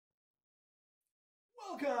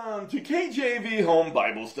Welcome to KJV Home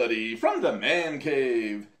Bible Study from the Man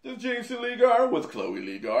Cave. This is J.C. Legar with Chloe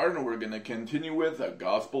Legar, and we're going to continue with the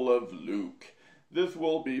Gospel of Luke. This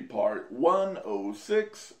will be part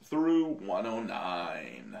 106 through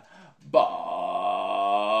 109. But,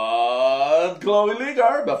 Chloe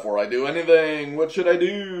Legar, before I do anything, what should I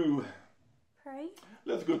do? Pray.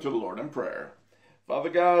 Let's go to the Lord in prayer. Father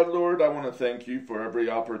God, Lord, I want to thank you for every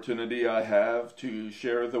opportunity I have to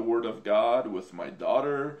share the Word of God with my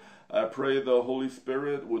daughter. I pray the Holy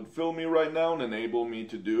Spirit would fill me right now and enable me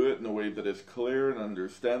to do it in a way that is clear and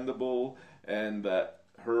understandable, and that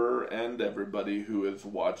her and everybody who is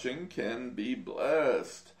watching can be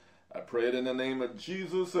blessed. I pray it in the name of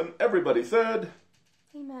Jesus, and everybody said,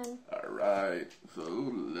 Amen. All right, so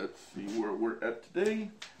let's see where we're at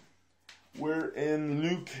today. We're in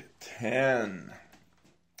Luke 10.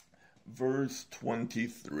 Verse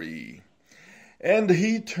 23. And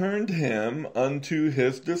he turned him unto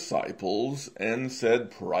his disciples, and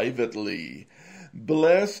said privately,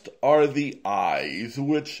 Blessed are the eyes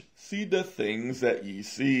which see the things that ye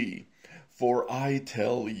see. For I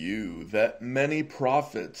tell you that many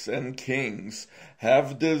prophets and kings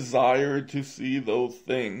have desired to see those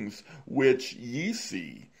things which ye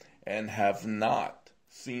see, and have not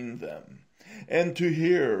seen them, and to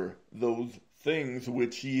hear those things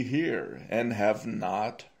which ye hear, and have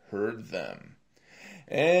not heard them.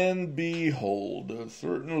 And behold, a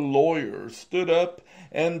certain lawyer stood up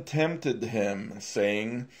and tempted him,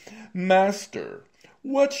 saying, Master,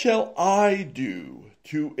 what shall I do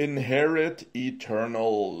to inherit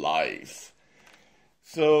eternal life?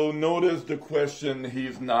 So notice the question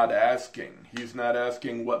he's not asking. He's not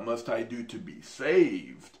asking, what must I do to be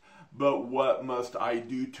saved? But what must I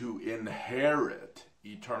do to inherit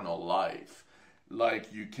eternal life?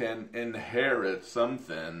 Like you can inherit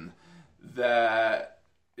something that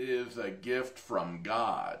is a gift from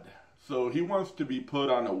God. So he wants to be put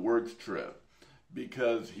on a works trip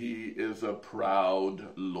because he is a proud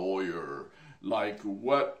lawyer. Like,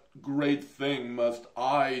 what great thing must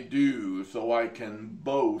I do so I can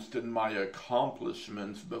boast in my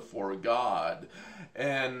accomplishments before God?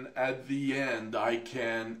 And at the end, I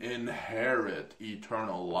can inherit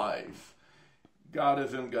eternal life. God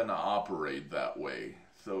isn't going to operate that way.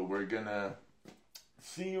 So we're going to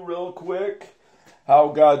see real quick how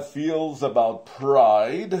God feels about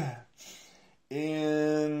pride.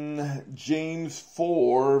 In James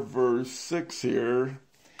 4, verse 6 here,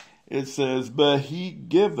 it says, But he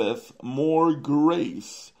giveth more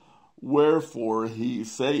grace, wherefore he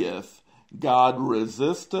saith, God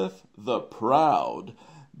resisteth the proud,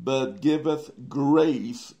 but giveth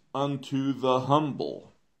grace unto the humble.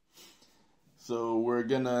 So we're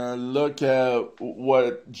going to look at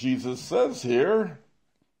what Jesus says here.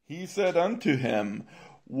 He said unto him,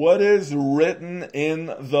 What is written in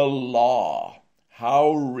the law?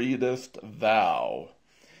 How readest thou?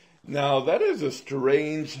 Now that is a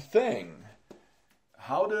strange thing.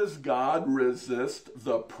 How does God resist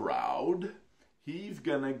the proud? He's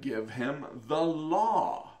going to give him the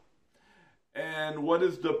law. And what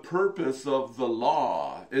is the purpose of the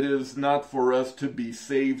law? It is not for us to be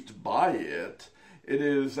saved by it. It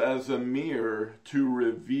is as a mirror to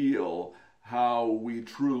reveal how we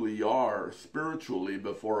truly are spiritually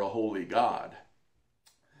before a holy God.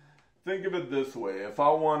 Think of it this way. If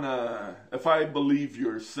I believe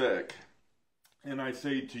you're sick, and I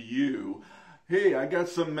say to you, hey, I got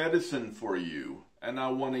some medicine for you, and I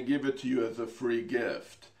want to give it to you as a free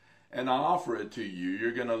gift, and I offer it to you,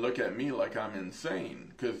 you're going to look at me like I'm insane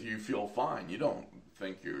because you feel fine. You don't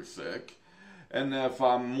think you're sick. And if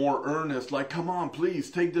I'm more earnest, like, come on, please,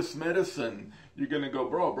 take this medicine, you're going to go,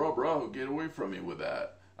 bro, get away from me with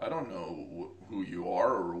that. I don't know who you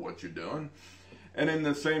are or what you're doing. And in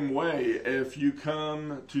the same way, if you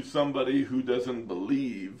come to somebody who doesn't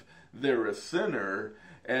believe they're a sinner,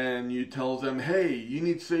 and you tell them, hey, you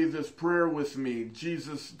need to say this prayer with me.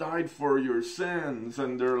 Jesus died for your sins.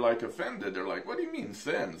 And they're like offended. They're like, what do you mean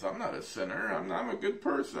sins? I'm not a sinner. I'm a good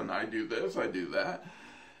person. I do this, I do that.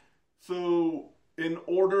 So in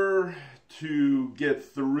order to get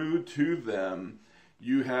through to them,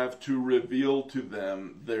 you have to reveal to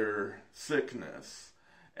them their sickness.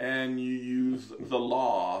 And you use the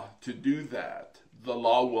law to do that. The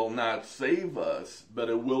law will not save us, but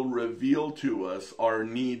it will reveal to us our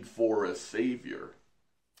need for a Savior.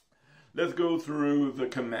 Let's go through the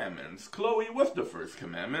commandments. Chloe, what's the first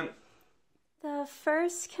commandment? The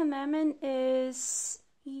first commandment is,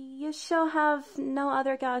 you shall have no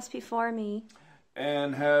other gods before me.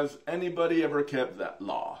 And has anybody ever kept that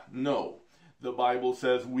law? No. The Bible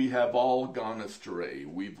says we have all gone astray.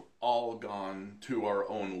 We've all gone to our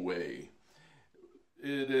own way.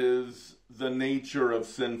 It is the nature of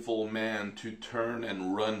sinful man to turn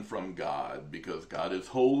and run from God because God is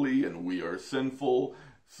holy and we are sinful,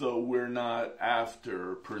 so we're not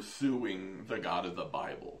after pursuing the God of the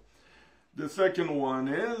Bible. The second one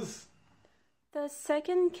is... The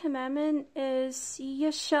second commandment is,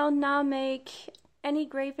 you shall not make any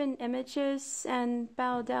graven images and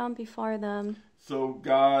bow down before them. So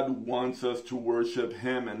God wants us to worship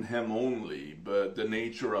him and him only, but the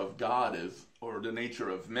nature of God is, or the nature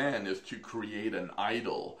of man is to create an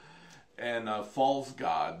idol and a false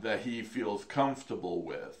god that he feels comfortable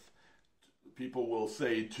with. People will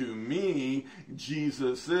say to me,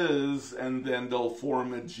 Jesus is, and then they'll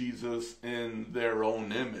form a Jesus in their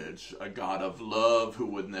own image. A God of love who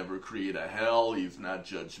would never create a hell. He's not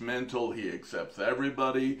judgmental. He accepts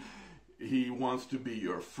everybody. He wants to be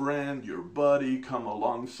your friend, your buddy, come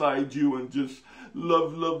alongside you and just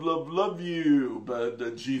love, love, love, love you. But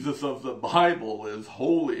the Jesus of the Bible is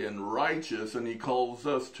holy and righteous, and he calls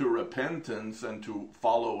us to repentance and to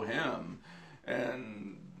follow him.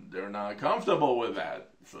 And they're not comfortable with that,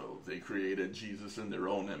 so they created Jesus in their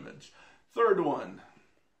own image. Third one.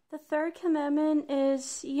 The third commandment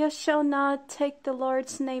is, you shall not take the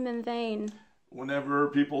Lord's name in vain. Whenever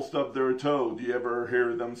people stub their toe, do you ever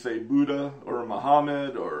hear them say Buddha or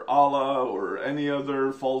Muhammad or Allah or any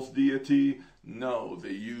other false deity? No,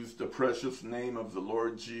 they use the precious name of the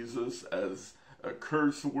Lord Jesus as a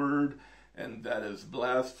curse word, and that is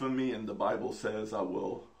blasphemy, and the Bible says, I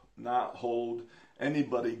will not hold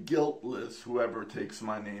anybody guiltless whoever takes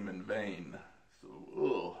my name in vain.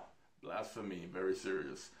 So, blasphemy, very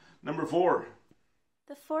serious. Number 4.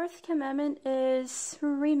 The fourth commandment is,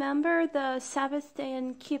 remember the Sabbath day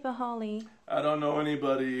and keep it holy. I don't know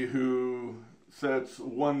anybody who sets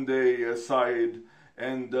one day aside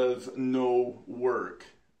and does no work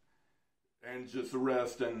and just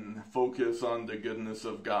rest and focus on the goodness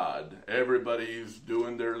of God. Everybody's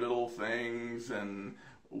doing their little things and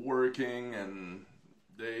working, and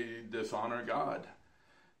they dishonor God.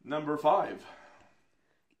 Number 5.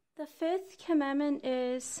 The fifth commandment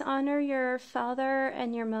is, honor your father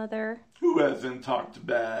and your mother. Who hasn't talked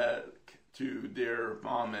back to their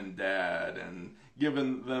mom and dad and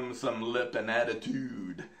given them some lip and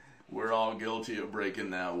attitude? We're all guilty of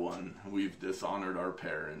breaking that one. We've dishonored our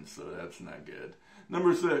parents, so that's not good.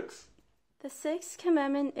 Number 6. The sixth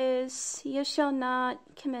commandment is, you shall not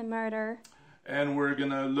commit murder. And we're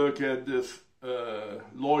going to look at this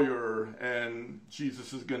lawyer, and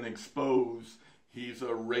Jesus is going to expose he's a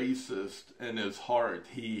racist in his heart.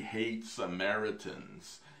 He hates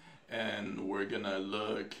Samaritans. And we're going to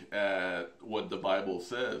look at what the Bible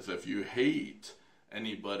says. If you hate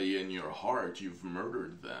anybody in your heart, you've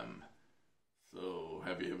murdered them. So,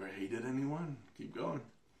 have you ever hated anyone? Keep going.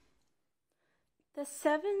 The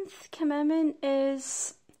seventh commandment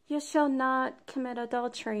is, you shall not commit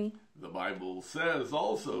adultery. The Bible says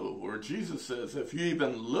also, or Jesus says, if you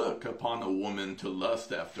even look upon a woman to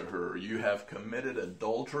lust after her, you have committed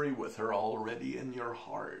adultery with her already in your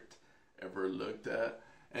heart. Ever looked at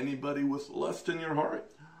anybody with lust in your heart?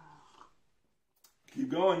 Keep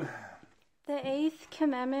going. The eighth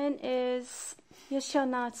commandment is, you shall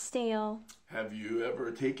not steal. Have you ever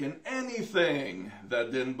taken anything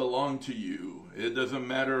that didn't belong to you? It doesn't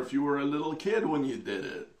matter if you were a little kid when you did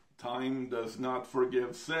it. Time does not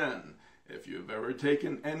forgive sin. If you've ever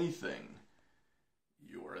taken anything,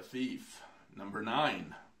 you are a thief. Number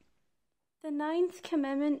 9. The ninth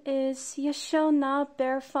commandment is, you shall not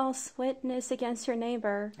bear false witness against your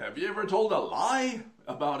neighbor. Have you ever told a lie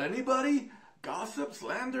about anybody? Gossip,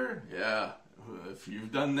 slander? Yeah, if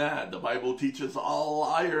you've done that, the Bible teaches all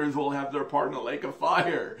liars will have their part in the lake of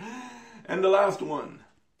fire. And the last one.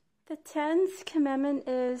 The 10th commandment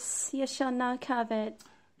is, you shall not covet.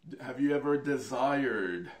 Have you ever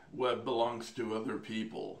desired what belongs to other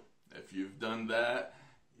people? If you've done that,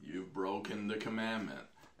 you've broken the commandment.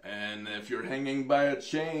 And if you're hanging by a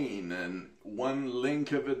chain and one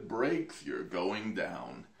link of it breaks, you're going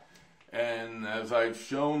down. And as I've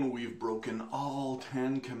shown, we've broken all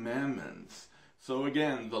 10 commandments. So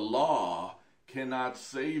again, the law cannot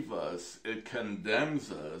save us. It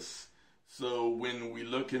condemns us. So when we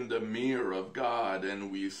look in the mirror of God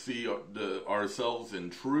and we see ourselves in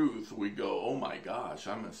truth, we go, oh my gosh,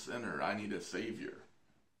 I'm a sinner. I need a Savior.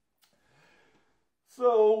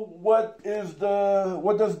 So what does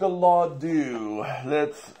the law do?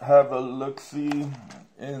 Let's have a look-see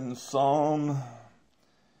in Psalm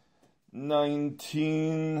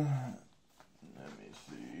 19. Let me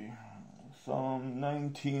see. Psalm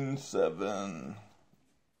 19:7.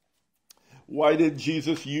 Why did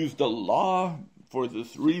Jesus use the law? For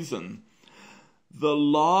this reason. The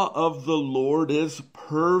law of the Lord is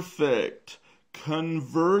perfect,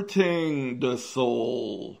 converting the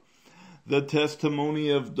soul. The testimony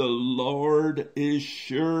of the Lord is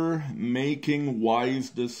sure, making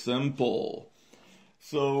wise the simple.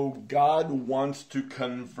 So God wants to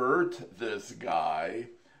convert this guy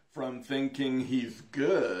from thinking he's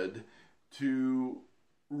good to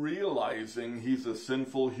realizing he's a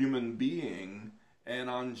sinful human being. And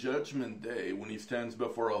on Judgment Day, when he stands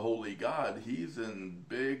before a holy God, he's in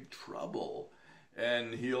big trouble.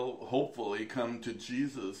 And he'll hopefully come to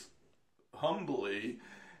Jesus humbly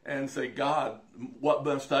and say, God, what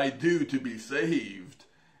must I do to be saved?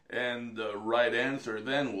 And the right answer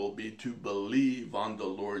then will be to believe on the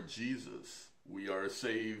Lord Jesus. We are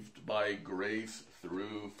saved by grace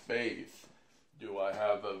through faith. Do I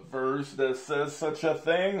have a verse that says such a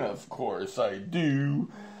thing? Of course I do.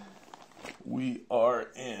 We are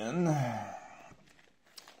in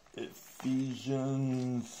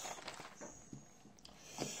Ephesians.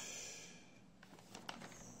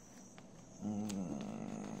 Come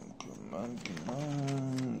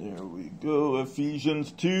on. There we go.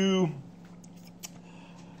 Ephesians 2.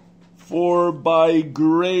 For by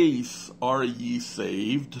grace are ye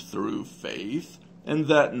saved through faith, and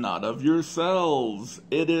that not of yourselves.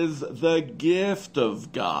 It is the gift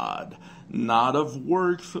of God, not of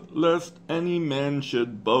works, lest any man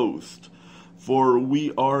should boast. For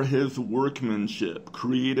we are his workmanship,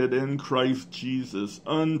 created in Christ Jesus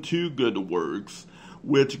unto good works,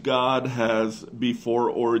 which God has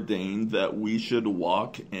before ordained that we should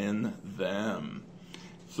walk in them.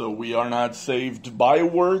 So we are not saved by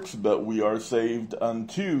works, but we are saved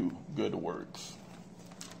unto good works.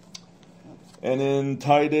 And in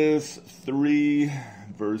Titus 3,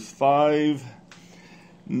 verse 5,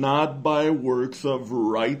 not by works of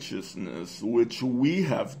righteousness which we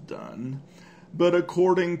have done, but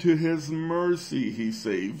according to his mercy he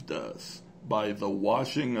saved us, by the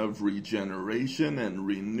washing of regeneration and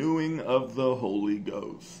renewing of the Holy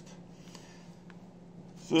Ghost.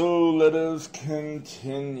 So let us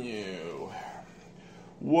continue.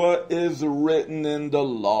 What is written in the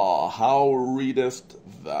law? How readest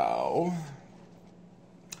thou?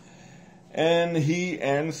 And he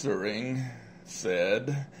answering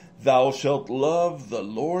said, Thou shalt love the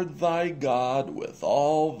Lord thy God with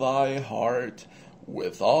all thy heart,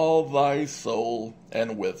 with all thy soul,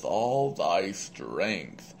 and with all thy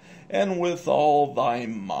strength, and with all thy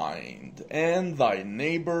mind, and thy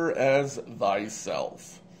neighbor as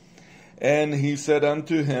thyself. And he said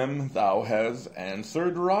unto him, Thou hast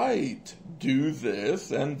answered right. Do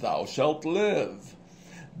this, and thou shalt live.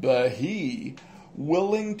 But he,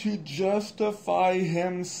 willing to justify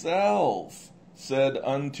himself, said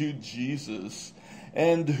unto Jesus,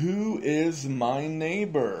 And who is my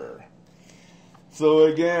neighbor? So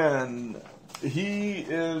again, he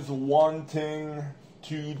is wanting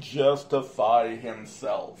to justify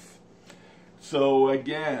himself. So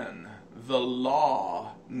again, the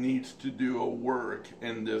law needs to do a work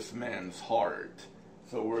in this man's heart.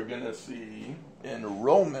 So we're going to see in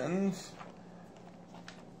Romans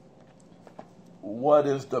what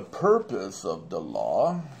is the purpose of the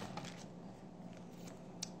law.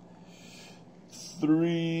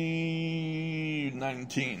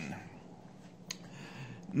 3:19.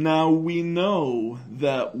 Now we know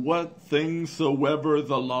that what things soever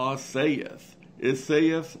the law saith, it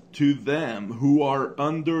saith to them who are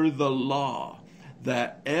under the law,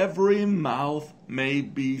 that every mouth may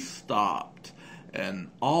be stopped, and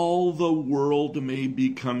all the world may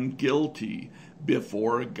become guilty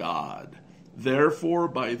before God. Therefore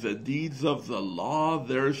by the deeds of the law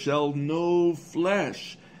there shall no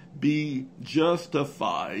flesh be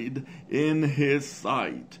justified in his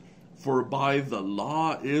sight. For by the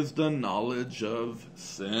law is the knowledge of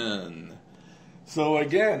sin. So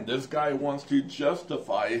again, this guy wants to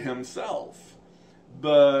justify himself.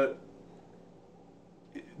 But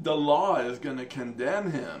the law is going to condemn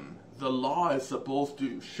him. The law is supposed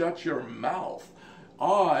to shut your mouth.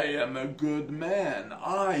 I am a good man.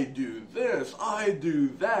 I do this. I do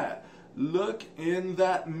that. Look in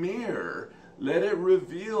that mirror. Let it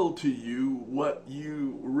reveal to you what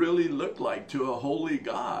you really look like to a holy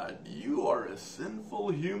God. You are a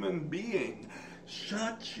sinful human being.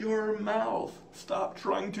 Shut your mouth. Stop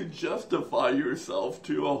trying to justify yourself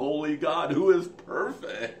to a holy God who is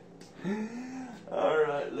perfect. All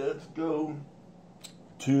right, let's go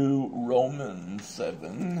to Romans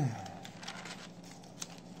 7.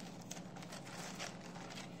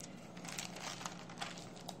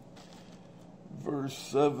 Verse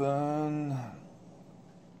 7.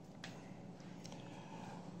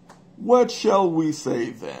 What shall we say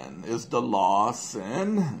then? Is the law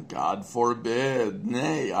sin? God forbid.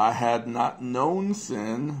 Nay, I had not known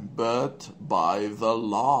sin but by the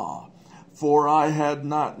law. For I had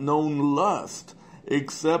not known lust,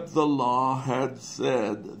 except the law had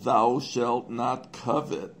said, Thou shalt not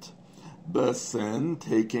covet. But sin,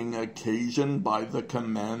 taking occasion by the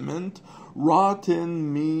commandment, wrought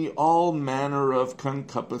in me all manner of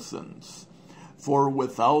concupiscence. For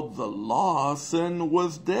without the law sin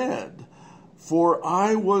was dead. For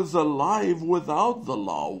I was alive without the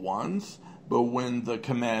law once, but when the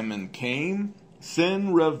commandment came,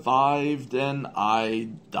 sin revived and I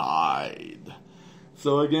died.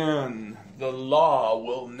 So again, the law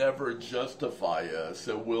will never justify us.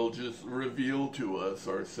 It will just reveal to us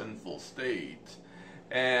our sinful state.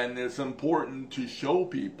 And it's important to show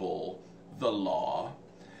people the law.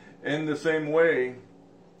 In the same way,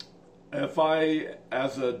 if I,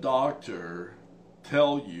 as a doctor,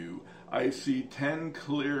 tell you I see 10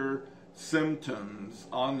 clear symptoms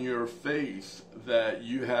on your face that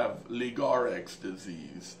you have Lou Gehrig's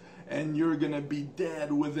disease, and you're going to be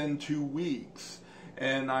dead within 2 weeks,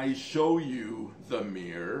 and I show you the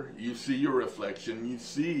mirror, you see your reflection, you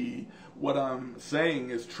see what I'm saying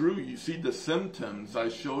is true, you see the symptoms I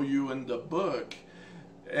show you in the book,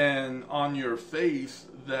 and on your face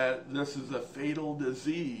that this is a fatal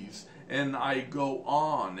disease. And I go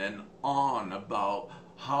on and on about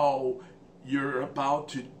how you're about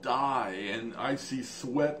to die, and I see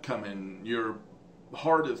sweat coming, your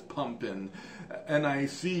heart is pumping, and I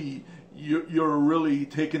see you're really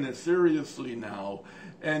taking it seriously now,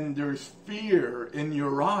 and there's fear in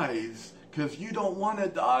your eyes because you don't want to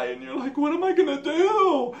die, and you're like, what am I going to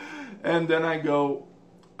do? And then I go,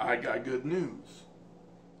 I got good news.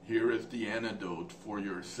 Here is the antidote for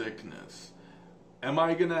your sickness. Am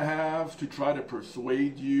I going to have to try to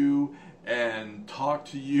persuade you and talk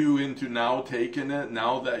to you into now taking it,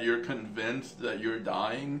 now that you're convinced that you're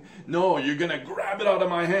dying? No, you're going to grab it out of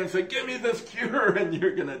my hand and say, give me this cure, and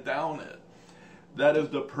you're going to down it. That is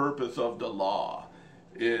the purpose of the law.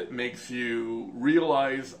 It makes you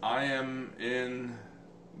realize I am in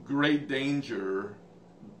great danger.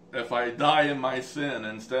 If I die in my sin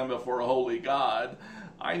and stand before a holy God,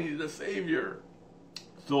 I need a Savior.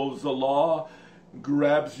 So the law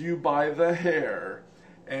grabs you by the hair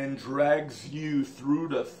and drags you through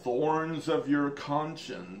the thorns of your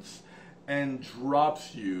conscience and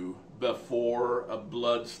drops you before a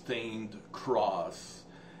blood-stained cross.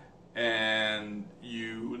 And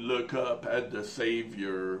you look up at the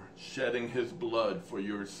Savior shedding his blood for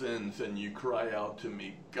your sins, and you cry out to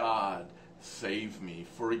me, God, save me,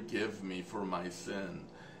 forgive me for my sin.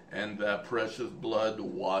 And that precious blood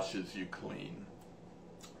washes you clean.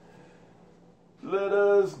 Let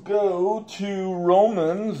us go to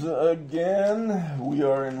Romans again. We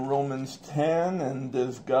are in Romans 10, and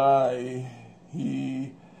this guy,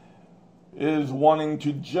 he is wanting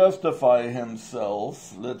to justify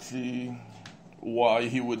himself. Let's see why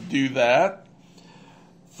he would do that.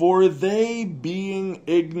 For they, being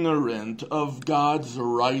ignorant of God's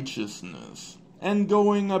righteousness, and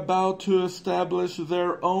going about to establish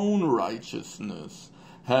their own righteousness,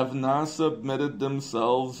 have not submitted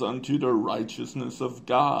themselves unto the righteousness of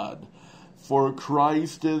God. For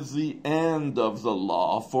Christ is the end of the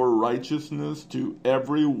law for righteousness to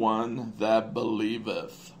every one that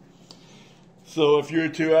believeth. So if you're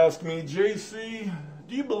to ask me, JC,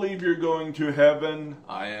 do you believe you're going to heaven?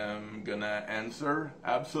 I am going to answer,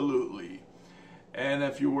 absolutely. And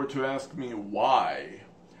if you were to ask me why,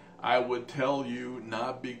 I would tell you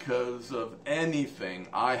not because of anything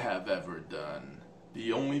I have ever done.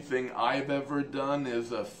 The only thing I've ever done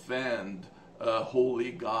is offend a holy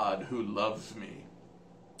God who loves me.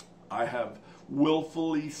 I have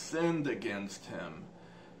willfully sinned against him.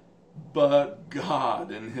 But God,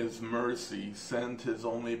 in his mercy, sent his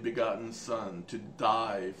only begotten Son to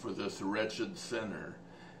die for this wretched sinner.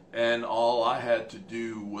 And all I had to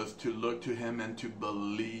do was to look to him and to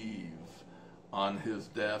believe on his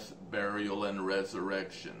death, burial, and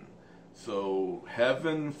resurrection. So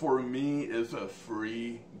heaven for me is a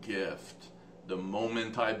free gift. The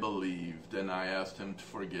moment I believed and I asked him to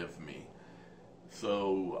forgive me.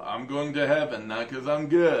 So I'm going to heaven, not because I'm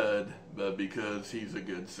good, but because he's a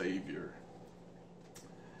good Savior.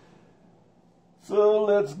 So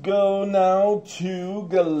let's go now to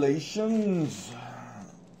Galatians.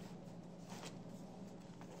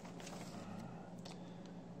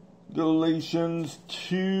 Galatians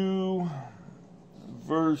 2,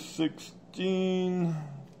 verse 16.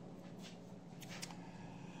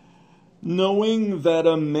 knowing that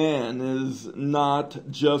a man is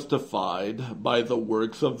not justified by the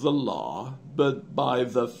works of the law, but by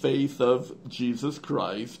the faith of Jesus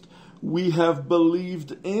Christ, we have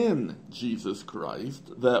believed in Jesus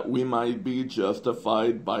Christ, that we might be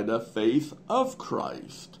justified by the faith of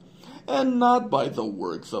Christ, and not by the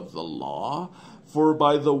works of the law. For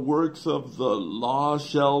by the works of the law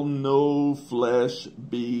shall no flesh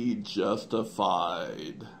be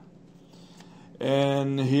justified.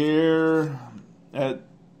 And here at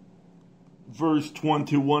verse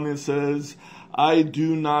 21 it says, I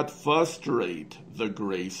do not frustrate the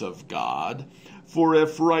grace of God, for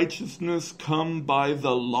if righteousness come by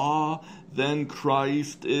the law, then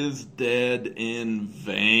Christ is dead in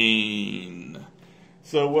vain.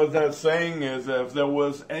 So what that's saying is, if there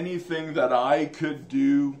was anything that I could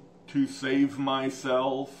do to save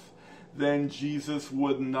myself, then Jesus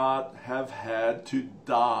would not have had to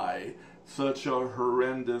die such a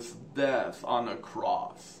horrendous death on a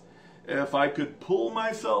cross. If I could pull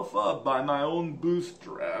myself up by my own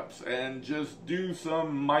bootstraps and just do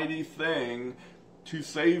some mighty thing to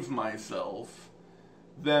save myself,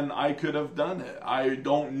 then I could have done it. I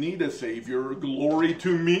don't need a Savior. Glory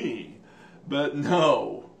to me. But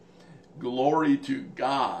no, glory to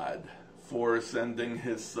God for sending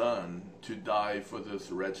his Son to die for this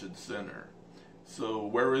wretched sinner. So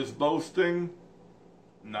where is boasting?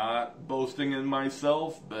 Not boasting in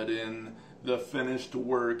myself, but in the finished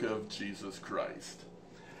work of Jesus Christ.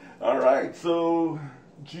 All right, so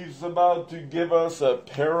Jesus is about to give us a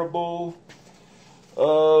parable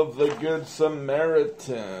of the Good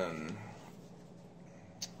Samaritan.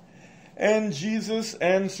 And Jesus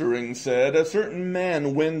answering said, a certain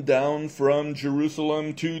man went down from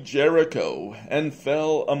Jerusalem to Jericho, and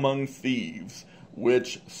fell among thieves,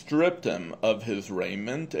 which stripped him of his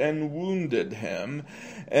raiment, and wounded him,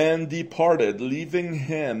 and departed, leaving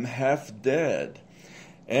him half dead.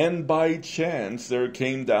 And by chance there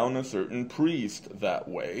came down a certain priest that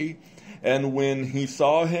way, and when he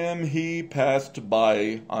saw him, he passed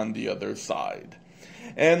by on the other side.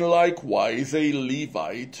 And likewise a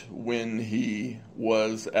Levite, when he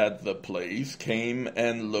was at the place, came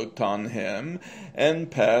and looked on him,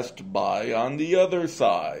 and passed by on the other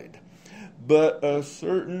side. But a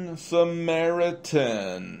certain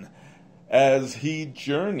Samaritan, as he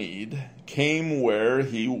journeyed, came where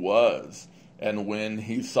he was. And when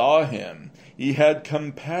he saw him, he had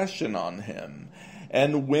compassion on him,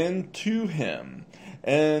 and went to him,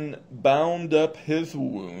 and bound up his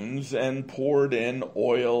wounds, and poured in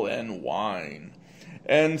oil and wine,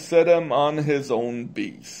 and set him on his own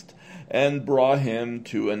beast, and brought him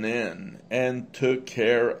to an inn, and took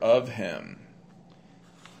care of him.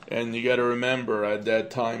 And you got to remember, at that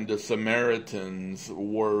time, the Samaritans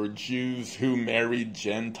were Jews who married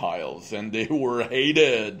Gentiles, and they were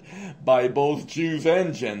hated by both Jews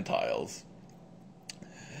and Gentiles.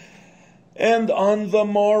 And on the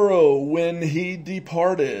morrow, when he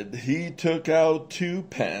departed, he took out 2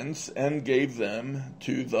 pence, and gave them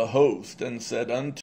to the host, and said unto